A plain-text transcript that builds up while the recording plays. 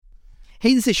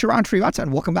Hey, this is Sharran Srivatsa,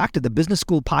 and welcome back to the Business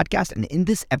School Podcast. And in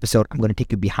this episode, I'm going to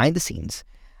take you behind the scenes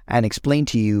and explain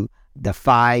to you the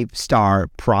 5-star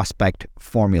prospect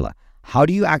formula. How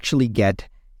do you actually get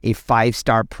a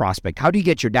 5-star prospect? How do you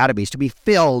get your database to be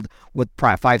filled with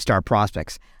 5-star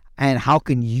prospects? And how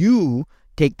can you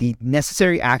take the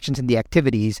necessary actions and the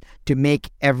activities to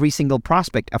make every single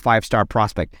prospect a 5-star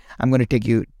prospect? I'm going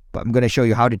to show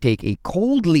you how to take a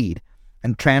cold lead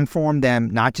and transform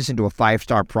them not just into a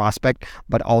 5-star prospect,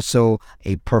 but also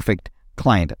a perfect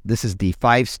client. This is the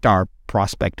 5-star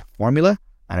prospect formula,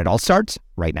 and it all starts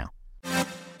right now.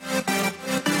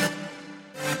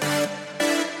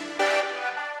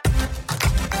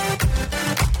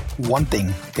 One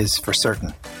thing is for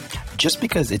certain. Just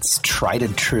because it's tried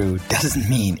and true doesn't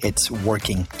mean it's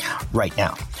working right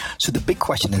now. So the big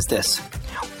question is this: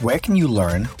 where can you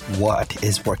learn what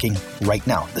is working right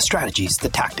now? The strategies, the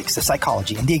tactics, the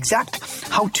psychology, and the exact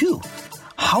how-to.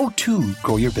 How to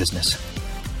grow your business.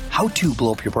 How to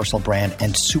blow up your personal brand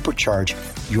and supercharge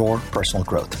your personal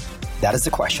growth. That is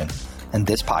the question, and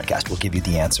this podcast will give you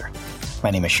the answer. My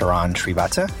name is Sharran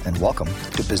Srivatsa, and welcome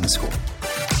to Business School.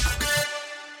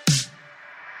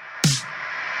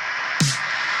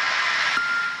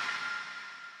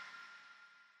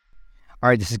 All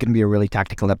right, this is going to be a really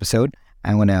tactical episode.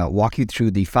 I'm going to walk you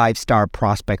through the 5-star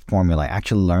prospect formula. I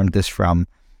actually learned this from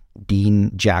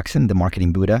Dean Jackson, the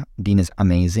marketing Buddha. Dean is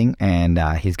amazing, and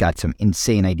he's got some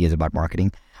insane ideas about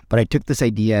marketing. But I took this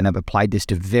idea and I've applied this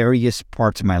to various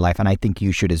parts of my life, and I think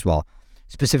you should as well.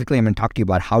 Specifically, I'm going to talk to you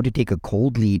about how to take a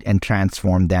cold lead and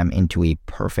transform them into a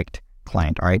perfect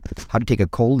client, all right? How to take a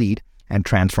cold lead and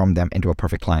transform them into a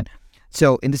perfect client.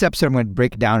 So in this episode, I'm going to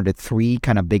break it down into 3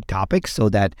 kind of big topics so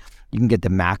that you can get the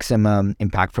maximum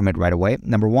impact from it right away.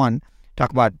 Number 1, talk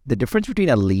about the difference between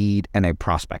a lead and a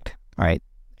prospect. All right.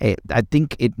 I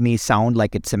think it may sound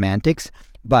like it's semantics,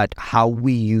 but how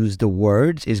we use the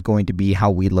words is going to be how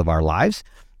we live our lives,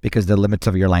 because the limits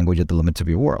of your language are the limits of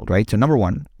your world, right? So number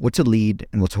 1, what's a lead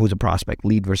and who's a prospect?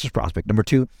 Lead versus prospect. Number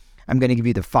 2, I'm going to give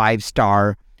you the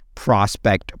 5-star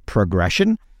prospect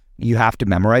progression. You have to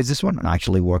memorize this one and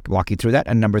actually walk you through that.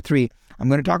 And number 3, I'm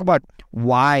going to talk about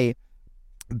why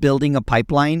building a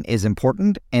pipeline is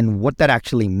important and what that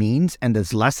actually means, and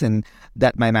this lesson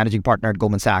that my managing partner at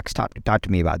Goldman Sachs taught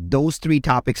to me about. Those 3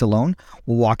 topics alone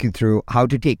will walk you through how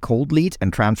to take cold leads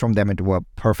and transform them into a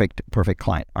perfect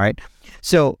client. All right.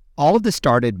 So all of this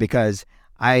started because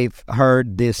I've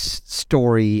heard this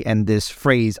story and this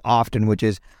phrase often, which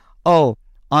is, oh,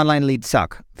 online leads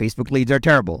suck. Facebook leads are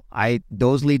terrible.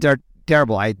 Those leads are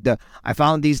terrible. I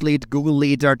found these leads. Google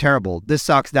leads are terrible. This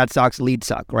sucks. That sucks. Leads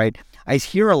suck. Right. I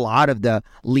hear a lot of the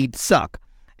leads suck.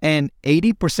 And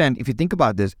 80%, if you think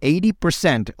about this,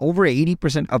 over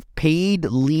 80% of paid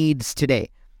leads today,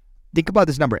 think about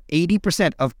this number,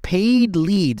 80% of paid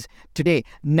leads today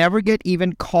never get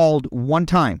even called one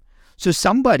time. So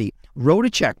somebody wrote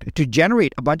a check to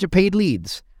generate a bunch of paid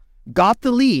leads, got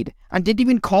the lead, and didn't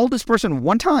even call this person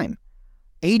one time.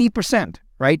 80%,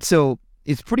 right? So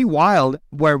it's pretty wild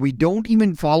where we don't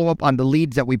even follow up on the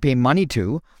leads that we pay money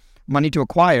to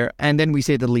acquire, and then we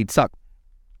say the leads suck.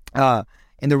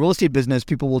 In the real estate business,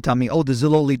 people will tell me, oh, the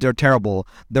Zillow leads are terrible.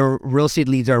 The real estate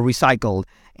leads are recycled,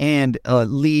 and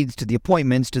leads to the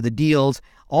appointments, to the deals.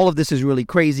 All of this is really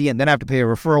crazy, and then I have to pay a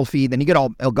referral fee. Then you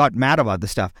got mad about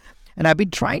this stuff. And I've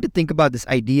been trying to think about this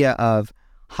idea of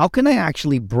how can I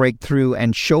actually break through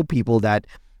and show people that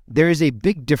there is a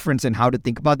big difference in how to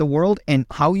think about the world and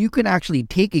how you can actually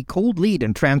take a cold lead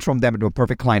and transform them into a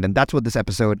perfect client. And that's what this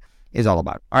episode is all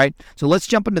about. All right. So let's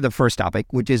jump into the first topic,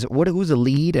 which is who's a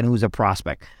lead and who's a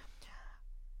prospect.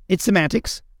 It's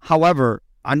semantics. However,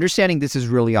 understanding this is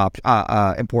really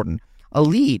important. A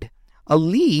lead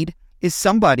is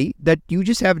somebody that you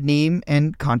just have name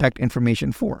and contact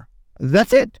information for.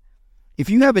 That's it. If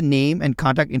you have a name and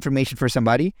contact information for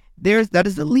somebody, that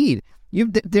is the lead.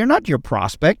 They're not your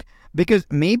prospect, because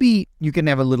maybe you can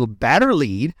have a little better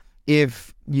lead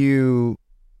if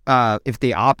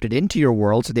they opted into your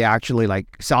world, so they actually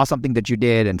saw something that you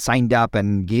did and signed up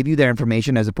and gave you their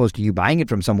information as opposed to you buying it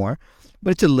from somewhere,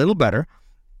 but it's a little better.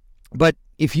 But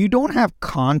if you don't have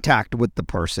contact with the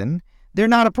person, they're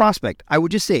not a prospect. I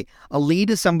would just say a lead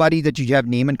is somebody that you have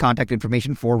name and contact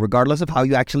information for, regardless of how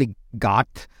you actually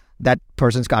got that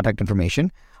person's contact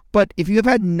information. But if you have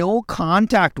had no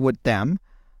contact with them,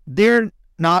 they're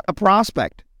not a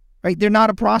prospect, right? They're not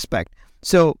a prospect.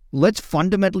 So let's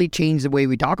fundamentally change the way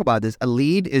we talk about this. A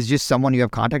lead is just someone you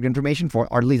have contact information for,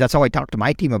 or at least that's how I talk to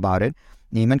my team about it,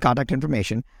 name and contact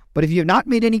information. But if you have not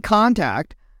made any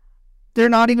contact, they're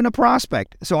not even a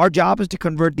prospect. So our job is to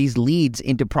convert these leads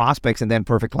into prospects and then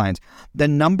perfect clients. The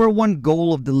number one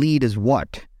goal of the lead is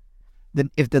what? Then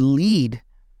if the lead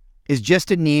is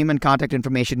just a name and contact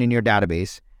information in your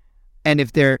database, and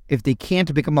if they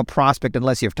can't become a prospect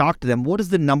unless you've talked to them, what is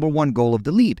the number one goal of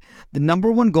the lead? The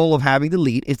number one goal of having the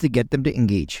lead is to get them to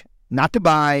engage. Not to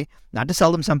buy, not to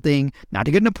sell them something, not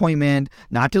to get an appointment,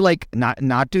 not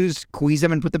to squeeze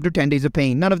them and put them through 10 days of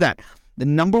pain, none of that. The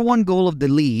number one goal of the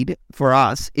lead for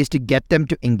us is to get them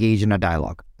to engage in a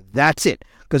dialogue. That's it.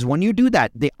 Because when you do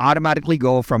that, they automatically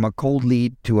go from a cold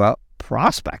lead to a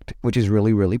prospect, which is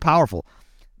really, really powerful.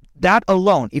 That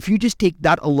alone, if you just take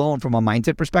that alone from a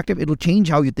mindset perspective, it'll change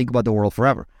how you think about the world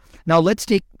forever. Now let's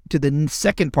take to the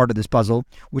second part of this puzzle,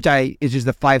 which is just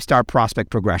the 5-star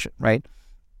prospect progression, right?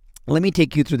 Let me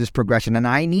take you through this progression, and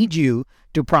I need you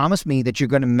to promise me that you're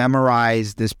going to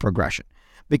memorize this progression.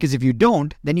 Because if you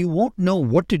don't, then you won't know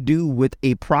what to do with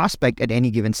a prospect at any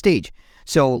given stage.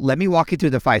 So let me walk you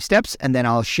through the 5 steps, and then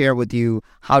I'll share with you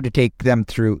how to take them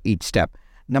through each step.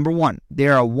 Number 1,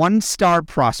 they're a 1-star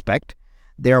prospect.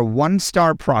 They're a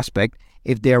 1-star prospect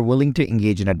if they're willing to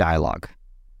engage in a dialogue.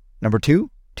 Number 2,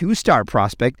 2-star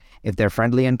prospect if they're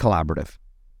friendly and collaborative.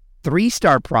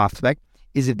 3-star prospect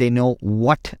is if they know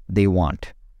what they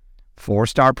want.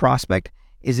 4-star prospect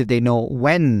is if they know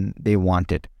when they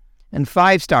want it. And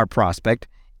 5-star prospect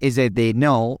is if they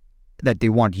know that they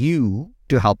want you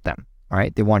to help them. All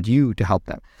right, they want you to help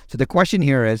them. So the question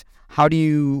here is, how do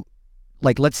you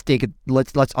let's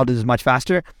I'll do this much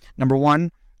faster. Number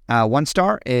 1.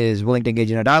 1-star is willing to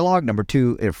engage in a dialogue. Number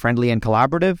 2, is friendly and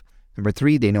collaborative. Number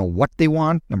 3, they know what they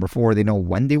want. Number 4, they know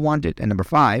when they want it. And number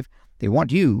 5, they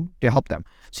want you to help them.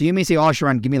 So you may say, oh,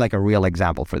 Sharan, give me like a real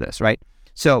example for this, right?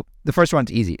 So the first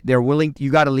one's easy. You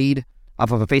got a lead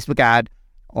off of a Facebook ad,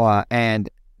 and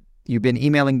you've been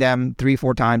emailing them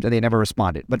 3-4 times and they never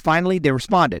responded. But finally, they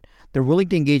responded. They're willing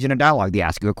to engage in a dialogue. They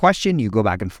ask you a question, you go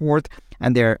back and forth,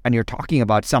 and you're talking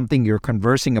about something, you're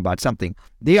conversing about something.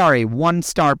 They are a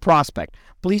 1-star prospect.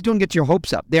 Please don't get your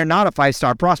hopes up. They're not a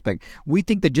 5-star prospect. We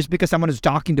think that just because someone is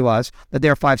talking to us that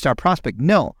they're a 5-star prospect.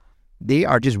 No, they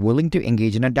are just willing to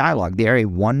engage in a dialogue. They are a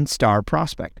 1-star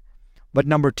prospect. But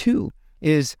number 2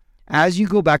 is, as you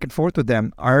go back and forth with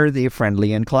them, are they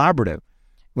friendly and collaborative?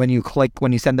 When you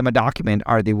send them a document,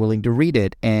 are they willing to read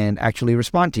it and actually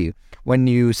respond to you? When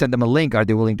you send them a link, are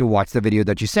they willing to watch the video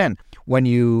that you send? When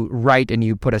you write and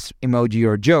you put an emoji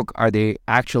or a joke, are they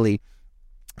actually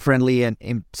friendly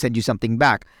and send you something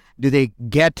back? Do they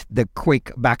get the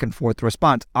quick back and forth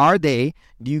response? Do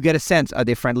you get a sense, are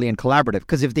they friendly and collaborative?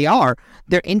 Because if they are,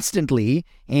 they're instantly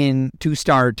in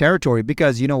 2-star territory,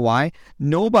 because you know why?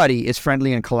 Nobody is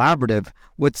friendly and collaborative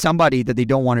with somebody that they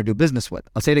don't want to do business with.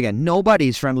 I'll say it again. Nobody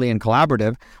is friendly and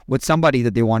collaborative with somebody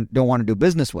that they don't want to do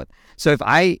business with. So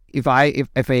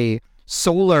if a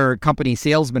solar company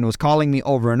salesman was calling me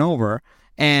over and over,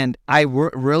 and I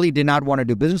really did not want to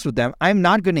do business with them, I'm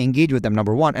not going to engage with them,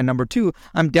 number 1. And number 2,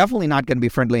 I'm definitely not going to be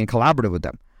friendly and collaborative with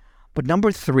them. But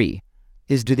number 3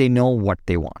 is, do they know what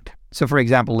they want? So for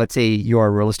example, let's say you're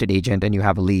a real estate agent and you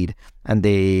have a lead and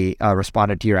they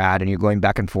responded to your ad and you're going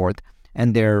back and forth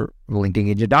and they're willing to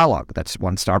engage in a dialogue. That's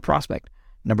 1-star prospect.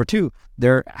 Number 2,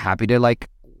 they're happy to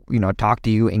talk to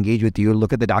you, engage with you,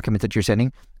 look at the documents that you're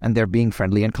sending, and they're being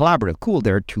friendly and collaborative. Cool,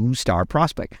 they're a 2-star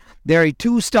prospect. They're a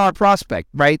 2-star prospect,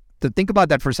 right? So think about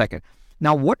that for a second.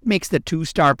 Now, what makes the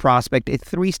 2-star prospect a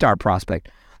 3-star prospect?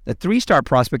 The 3-star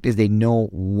prospect is they know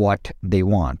what they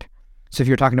want. So if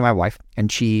you're talking to my wife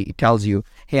and she tells you,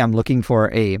 hey, I'm looking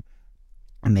for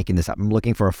I'm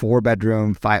looking for a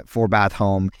 4-bedroom, 4-bath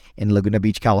home in Laguna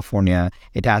Beach, California.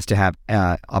 It has to have,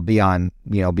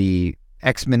 be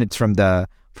X minutes from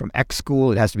X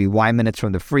school. It has to be Y minutes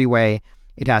from the freeway.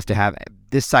 It has to have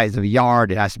this size of a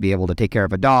yard. It has to be able to take care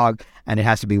of a dog, and it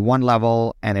has to be 1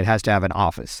 level, and it has to have an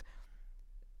office.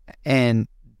 And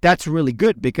that's really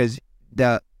good because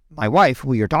my wife,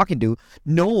 who you're talking to,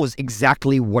 knows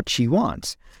exactly what she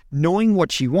wants. Knowing what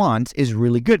she wants is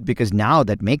really good because now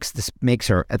that makes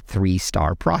her a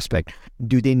 3-star prospect.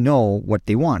 Do they know what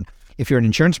they want? If you're an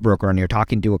insurance broker and you're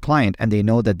talking to a client and they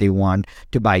know that they want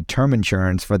to buy term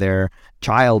insurance for their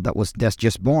child that's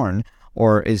just born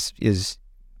or is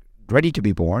ready to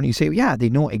be born, you say, yeah, they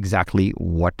know exactly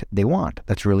what they want.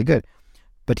 That's really good.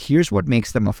 But here's what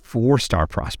makes them a 4-star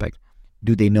prospect.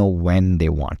 Do they know when they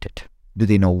want it? Do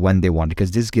they know when they want it?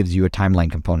 Because this gives you a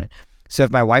timeline component. So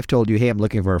if my wife told you, hey, I'm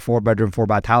looking for a 4-bedroom,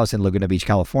 4-bath house in Laguna Beach,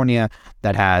 California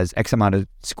that has X amount of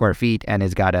square feet and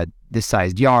has got this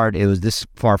sized yard, it was this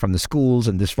far from the schools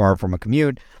and this far from a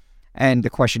commute. And the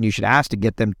question you should ask to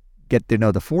get to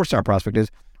know the 4-star prospect is,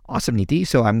 awesome, Niti.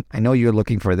 So I know you're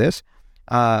looking for this.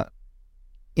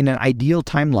 in an ideal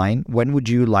timeline, when would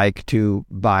you like to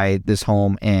buy this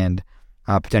home and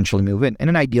potentially move in? In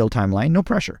an ideal timeline, no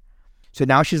pressure. So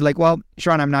now she's like, well,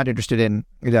 Sharon, I'm not interested in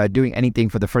doing anything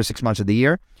for the first 6 months of the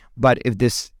year, but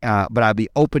but I'll be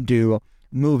open to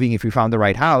moving if we found the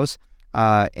right house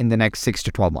in the next 6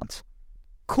 to 12 months.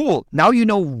 Cool. Now you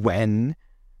know when.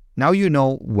 Now you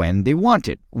know when they want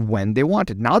it.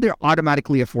 Now they're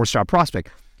automatically a 4-star prospect.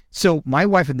 So my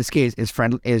wife in this case is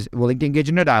willing to engage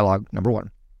in a dialogue, number 1.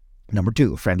 Number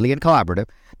 2, friendly and collaborative.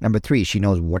 Number 3, she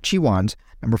knows what she wants.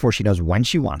 Number 4, she knows when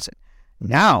she wants it.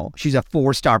 Now she's a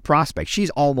 4-star prospect. She's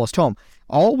almost home.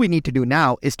 All we need to do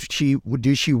now is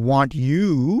does she want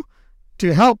you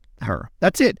to help her?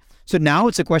 That's it. So now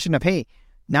it's a question of, hey,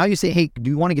 now you say, hey,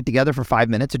 do you want to get together for 5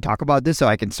 minutes and talk about this so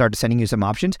I can start sending you some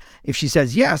options? If she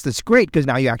says yes, that's great, because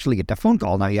now you actually get a phone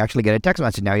call. Now you actually get a text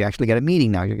message. Now you actually get a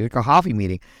meeting. Now you get a coffee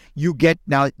meeting.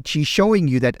 Now she's showing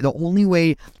you that the only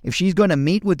way, if she's going to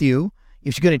meet with you,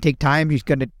 if she's going to take time, she's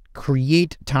going to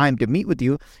create time to meet with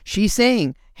you, she's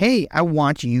saying, hey, I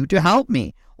want you to help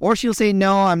me. Or she'll say,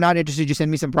 no, I'm not interested. Just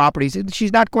send me some properties.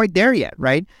 She's not quite there yet,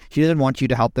 right? She doesn't want you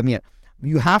to help them yet.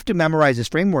 You have to memorize this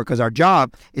framework because our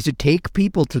job is to take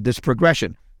people through this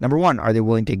progression. Number 1, are they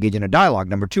willing to engage in a dialogue?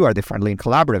 Number 2, are they friendly and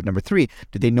collaborative? Number 3,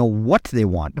 do they know what they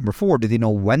want? Number 4, do they know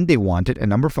when they want it? And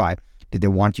number 5, do they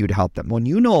want you to help them? When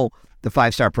you know the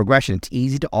 5-star progression, it's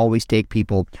easy to always take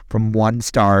people from 1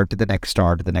 star to the next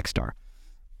star to the next star.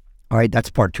 All right, that's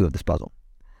part 2 of this puzzle.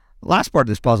 The last part of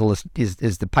this puzzle is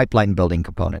the pipeline building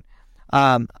component.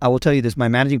 I will tell you this. My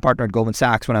managing partner at Goldman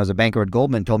Sachs, when I was a banker at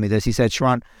Goldman, told me this. He said,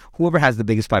 Sharon, whoever has the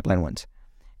biggest pipeline wins.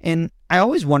 And I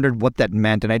always wondered what that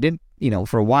meant. And I didn't,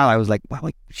 for a while I was like, well,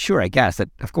 sure, I guess that,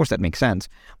 of course that makes sense.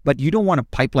 But you don't want a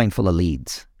pipeline full of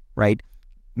leads, right?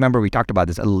 Remember, we talked about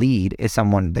this. A lead is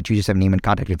someone that you just have name and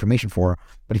contact information for.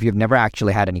 But if you've never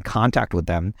actually had any contact with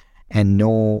them and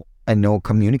no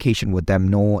communication with them,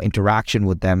 no interaction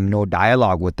with them, no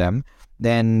dialogue with them,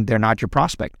 then they're not your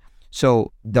prospect.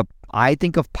 So I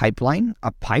think of pipeline.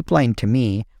 A pipeline to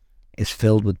me is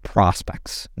filled with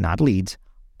prospects, not leads,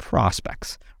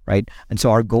 prospects, right? And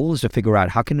so our goal is to figure out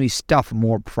how can we stuff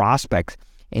more prospects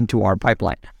into our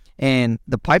pipeline. And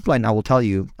the pipeline, I will tell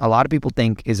you, a lot of people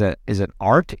think is an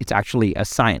art. It's actually a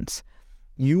science.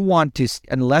 You want to,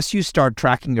 unless you start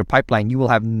tracking your pipeline, you will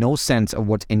have no sense of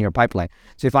what's in your pipeline.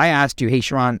 So if I asked you, hey,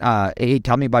 Sharon, hey,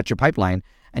 tell me about your pipeline,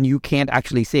 and you can't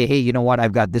actually say, hey, you know what,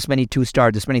 I've got this many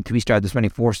 2-star, this many 3-star, this many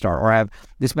 4-star, or I have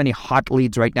this many hot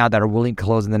leads right now that are willing to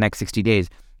close in the next 60 days.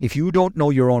 If you don't know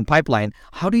your own pipeline,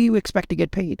 how do you expect to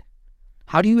get paid?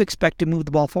 How do you expect to move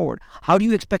the ball forward? How do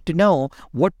you expect to know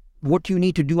what you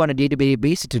need to do on a day-to-day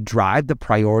basis to drive the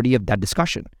priority of that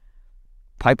discussion?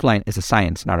 Pipeline is a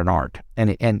science, not an art.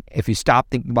 And if you stop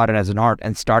thinking about it as an art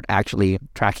and start actually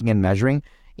tracking and measuring,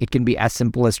 it can be as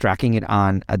simple as tracking it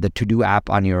on the To-Do app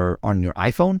on your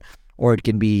iPhone, or it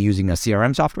can be using a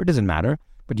CRM software. It doesn't matter.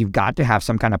 But you've got to have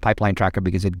some kind of pipeline tracker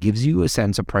because it gives you a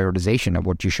sense of prioritization of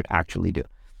what you should actually do.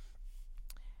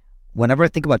 Whenever I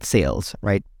think about sales,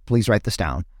 right, please write this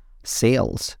down.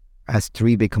 Sales has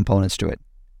 3 big components to it.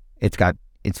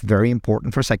 It's very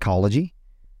important for psychology,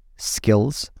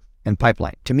 skills, and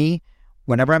pipeline. To me,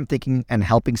 whenever I'm thinking and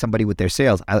helping somebody with their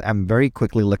sales, I'm very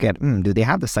quickly looking at, do they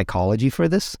have the psychology for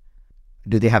this?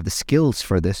 Do they have the skills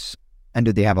for this? And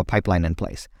do they have a pipeline in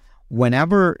place?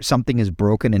 Whenever something is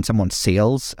broken in someone's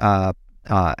sales,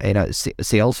 in a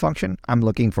sales function, I'm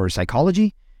looking for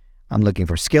psychology, I'm looking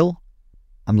for skill,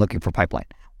 I'm looking for pipeline.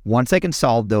 Once I can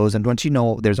solve those, and once you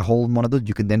know there's a hole in one of those,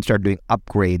 you can then start doing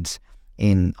upgrades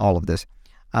in all of this.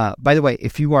 By the way,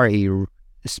 if you're a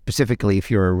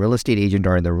real estate agent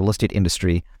or in the real estate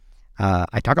industry,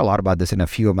 I talk a lot about this in a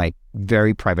few of my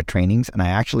very private trainings, and I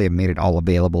actually have made it all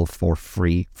available for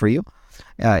free for you.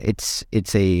 It's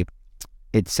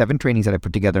 7 trainings that I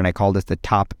put together, and I call this the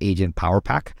Top Agent Power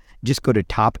Pack. Just go to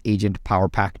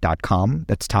topagentpowerpack.com.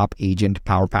 That's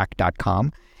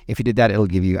topagentpowerpack.com. If you did that, it'll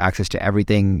give you access to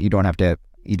everything.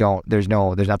 There's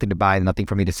nothing to buy, nothing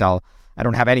for me to sell. I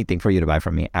don't have anything for you to buy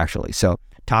from me, actually. So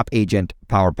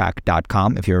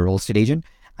topagentpowerpack.com if you're a real estate agent,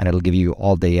 and it'll give you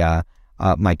all the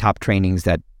my top trainings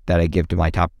that I give to my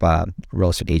top real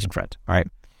estate agent friends. All right.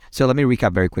 So let me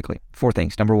recap very quickly. 4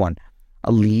 things. Number 1,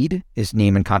 a lead is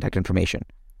name and contact information,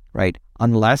 right?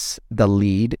 Unless the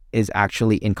lead is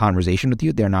actually in conversation with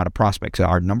you, they're not a prospect. So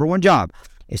our number 1 job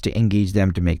is to engage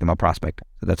them to make them a prospect.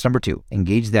 So that's number 2,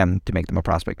 engage them to make them a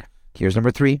prospect. Here's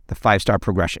number 3, the 5-star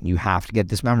progression. You have to get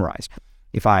this memorized.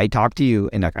 If I talk to you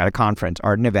at a conference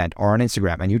or an event or on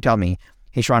Instagram and you tell me,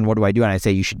 hey, Sharon, what do I do? And I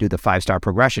say you should do the 5-star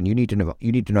progression. You need to know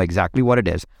exactly what it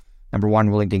is. Number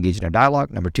 1, willing to engage in a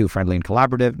dialogue. Number 2, friendly and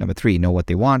collaborative. Number 3, know what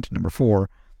they want. Number 4,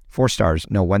 4 stars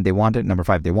know when they want it. Number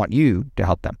 5, they want you to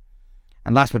help them.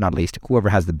 And last but not least, whoever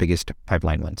has the biggest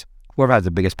pipeline wins. Whoever has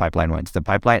the biggest pipeline wins. The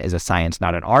pipeline is a science,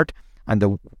 not an art. And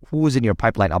the who's in your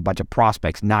pipeline are a bunch of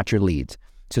prospects, not your leads.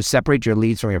 So separate your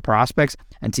leads from your prospects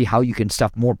and see how you can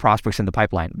stuff more prospects in the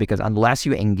pipeline. Because unless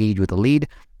you engage with a lead,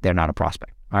 they're not a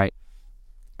prospect. All right.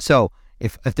 So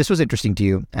if this was interesting to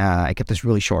you, I kept this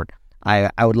really short. I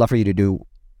would love for you to do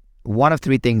one of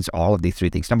 3 things, all of these 3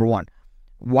 things. Number 1,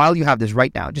 while you have this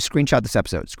right now, just screenshot this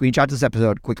episode. Screenshot this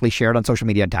episode, quickly share it on social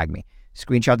media and tag me.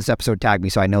 Screenshot this episode, tag me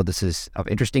so I know this is of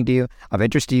interest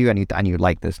to you, and you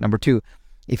like this. Number 2,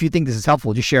 if you think this is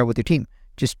helpful, just share it with your team.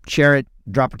 Just share it,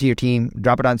 drop it to your team,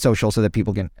 drop it on social so that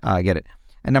people can get it.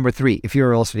 And number 3, if you're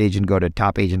a real estate agent, go to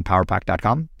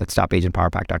topagentpowerpack.com. That's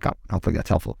topagentpowerpack.com. Hopefully that's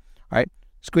helpful. All right.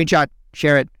 Screenshot,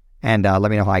 share it, and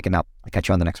let me know how I can help. I'll catch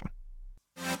you on the next one.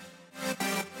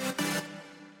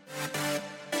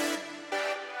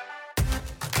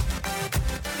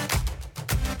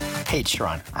 Hey,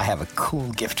 Sharon, I have a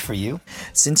cool gift for you.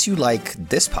 Since you like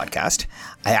this podcast,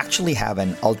 I actually have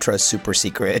an ultra super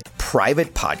secret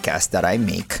private podcast that I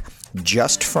make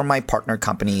just for my partner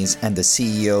companies and the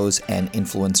CEOs and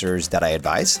influencers that I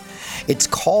advise. It's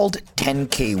called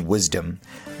 10K Wisdom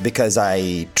because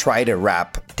I try to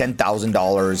wrap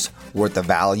 $10,000 worth of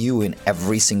value in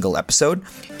every single episode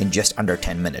in just under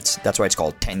 10 minutes. That's why it's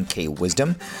called 10K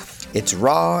Wisdom. It's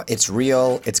raw, it's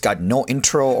real, it's got no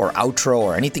intro or outro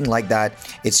or anything like that.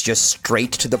 It's just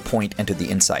straight to the point and to the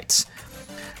insights.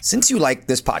 Since you like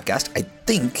this podcast, I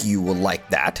think you will like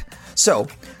that. So,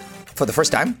 for the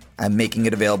first time, I'm making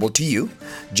it available to you.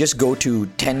 Just go to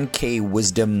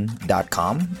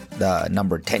 10kwisdom.com, the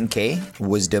number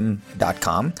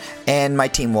 10kwisdom.com, and my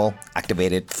team will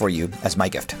activate it for you as my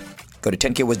gift. Go to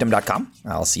 10kwisdom.com.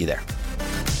 I'll see you there.